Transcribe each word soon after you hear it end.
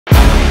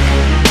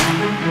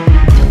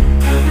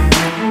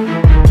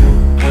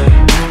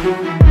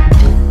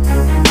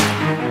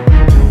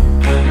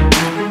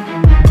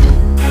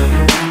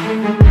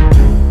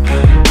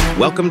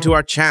Welcome to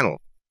our channel.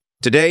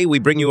 Today, we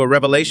bring you a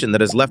revelation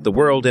that has left the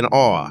world in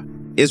awe: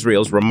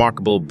 Israel's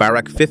remarkable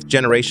Barak 5th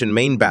generation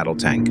main battle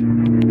tank.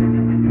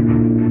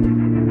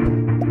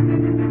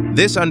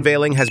 This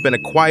unveiling has been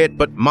a quiet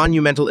but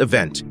monumental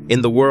event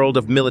in the world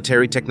of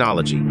military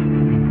technology.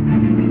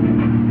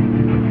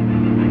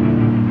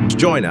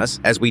 Join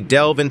us as we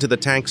delve into the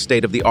tank's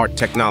state-of-the-art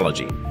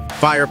technology,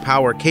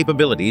 firepower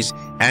capabilities,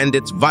 and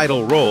its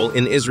vital role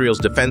in Israel's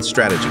defense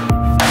strategy.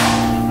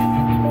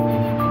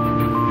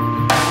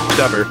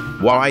 Discover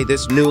why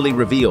this newly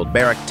revealed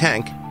Barak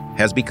tank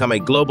has become a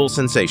global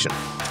sensation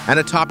and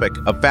a topic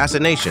of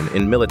fascination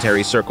in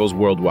military circles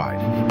worldwide.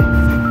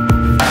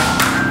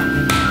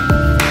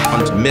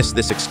 Don't miss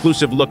this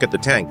exclusive look at the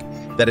tank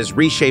that is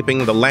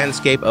reshaping the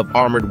landscape of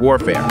armored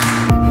warfare.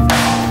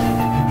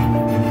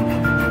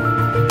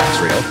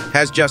 Israel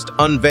has just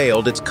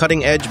unveiled its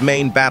cutting-edge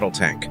main battle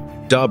tank,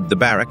 dubbed the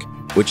Barak,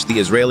 which the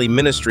Israeli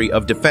Ministry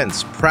of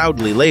Defense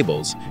proudly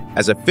labels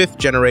as a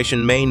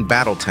 5th-generation main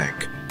battle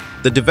tank.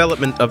 The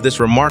development of this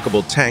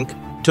remarkable tank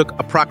took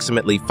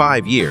approximately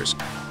 5 years,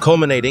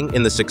 culminating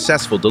in the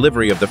successful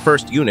delivery of the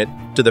first unit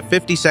to the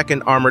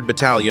 52nd Armored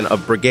Battalion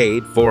of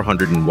Brigade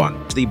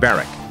 401. The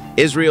Barak,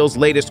 Israel's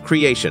latest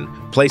creation,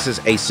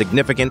 places a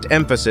significant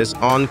emphasis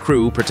on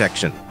crew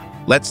protection.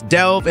 Let's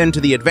delve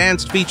into the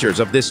advanced features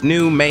of this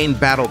new main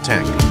battle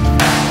tank.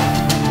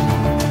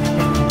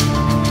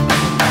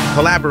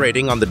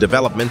 Collaborating on the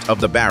development of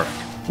the Barak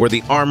were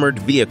the Armored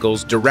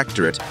Vehicles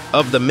Directorate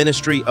of the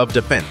Ministry of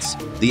Defense,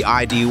 the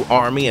IDU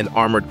Army and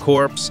Armored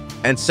Corps,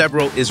 and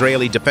several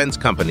Israeli defense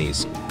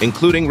companies,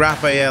 including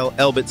Rafael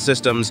Elbit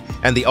Systems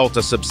and the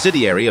Alta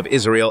subsidiary of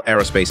Israel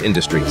Aerospace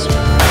Industries.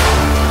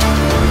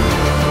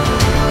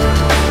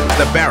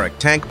 The Barak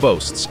tank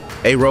boasts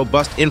a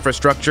robust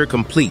infrastructure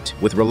complete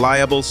with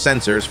reliable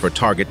sensors for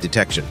target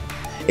detection.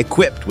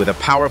 Equipped with a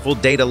powerful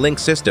data link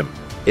system,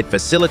 it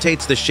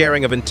facilitates the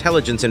sharing of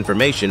intelligence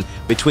information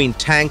between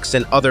tanks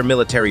and other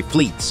military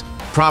fleets,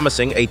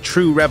 promising a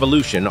true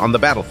revolution on the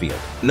battlefield.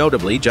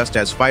 Notably, just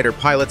as fighter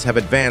pilots have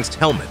advanced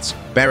helmets,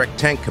 Barak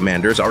tank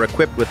commanders are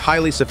equipped with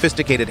highly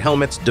sophisticated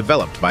helmets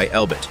developed by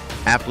Elbit,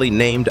 aptly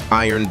named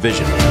Iron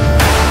Vision.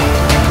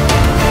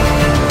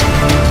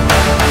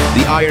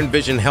 The Iron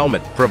Vision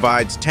helmet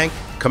provides tank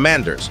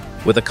commanders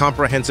with a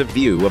comprehensive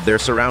view of their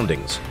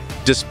surroundings,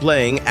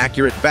 displaying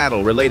accurate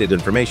battle-related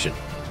information.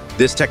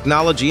 This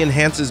technology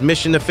enhances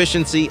mission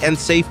efficiency and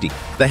safety.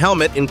 The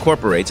helmet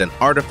incorporates an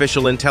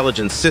artificial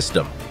intelligence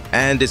system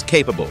and is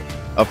capable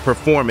of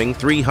performing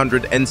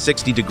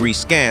 360-degree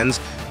scans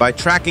by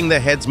tracking the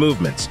head's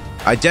movements,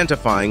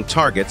 identifying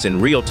targets in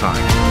real time.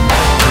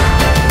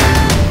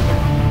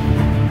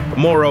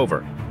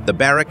 Moreover, the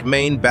Barak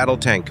main battle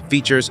tank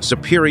features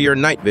superior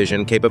night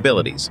vision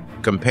capabilities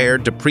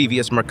compared to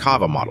previous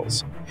Merkava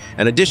models.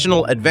 An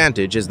additional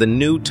advantage is the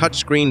new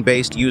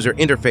touchscreen-based user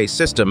interface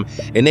system,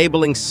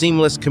 enabling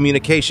seamless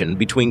communication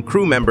between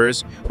crew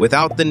members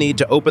without the need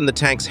to open the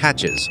tank's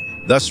hatches,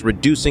 thus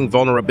reducing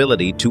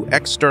vulnerability to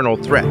external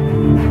threat.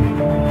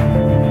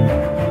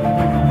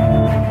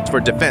 For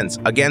defense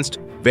against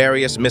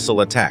various missile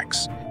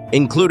attacks,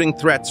 including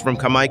threats from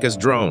Kamikaze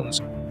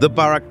drones, the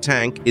Barak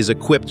tank is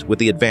equipped with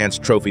the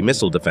advanced trophy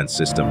missile defense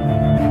system.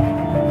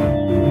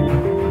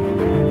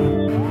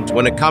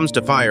 When it comes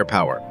to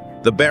firepower,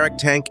 the Barak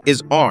tank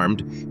is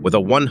armed with a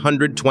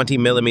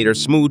 120mm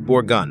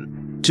smoothbore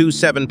gun, two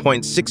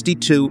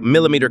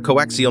 7.62mm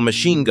coaxial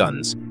machine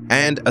guns,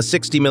 and a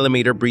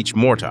 60mm breech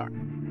mortar.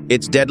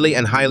 Its deadly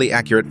and highly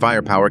accurate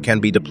firepower can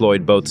be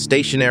deployed both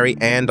stationary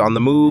and on the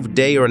move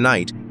day or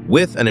night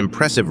with an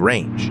impressive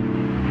range.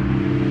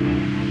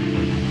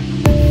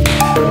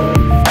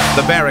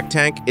 The Barak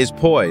tank is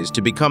poised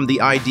to become the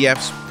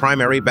IDF's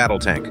primary battle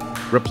tank,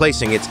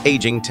 replacing its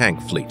aging tank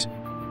fleet.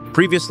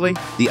 Previously,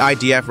 the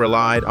IDF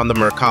relied on the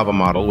Merkava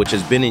model, which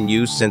has been in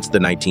use since the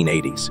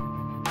 1980s.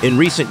 In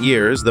recent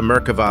years, the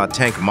Merkava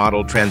tank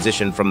model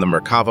transitioned from the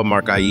Merkava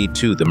Mark IE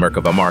to the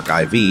Merkava Mark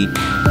IV.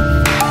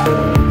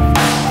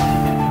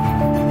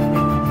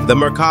 The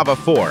Merkava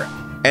 4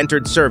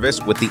 entered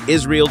service with the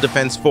Israel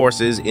Defense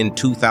Forces in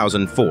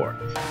 2004,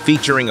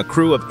 featuring a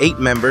crew of 8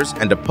 members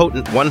and a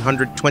potent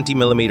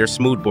 120mm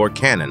smoothbore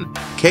cannon,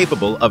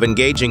 capable of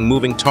engaging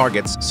moving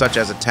targets such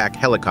as attack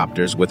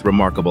helicopters with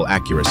remarkable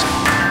accuracy.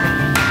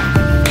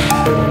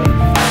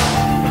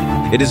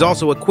 It is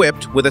also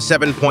equipped with a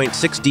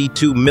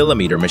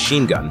 7.62mm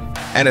machine gun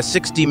and a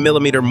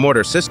 60mm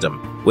mortar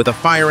system with a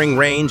firing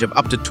range of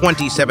up to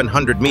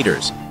 2,700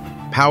 meters.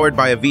 Powered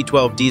by a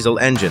V12 diesel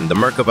engine, the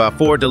Merkava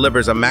 4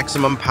 delivers a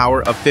maximum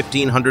power of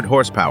 1,500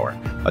 horsepower,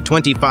 a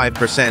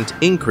 25%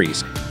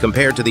 increase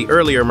compared to the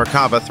earlier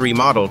Merkava 3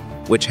 model,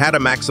 which had a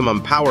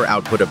maximum power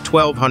output of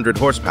 1,200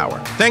 horsepower.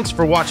 Thanks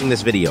for watching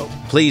this video.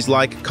 Please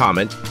like,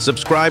 comment,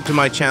 subscribe to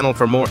my channel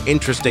for more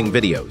interesting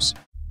videos.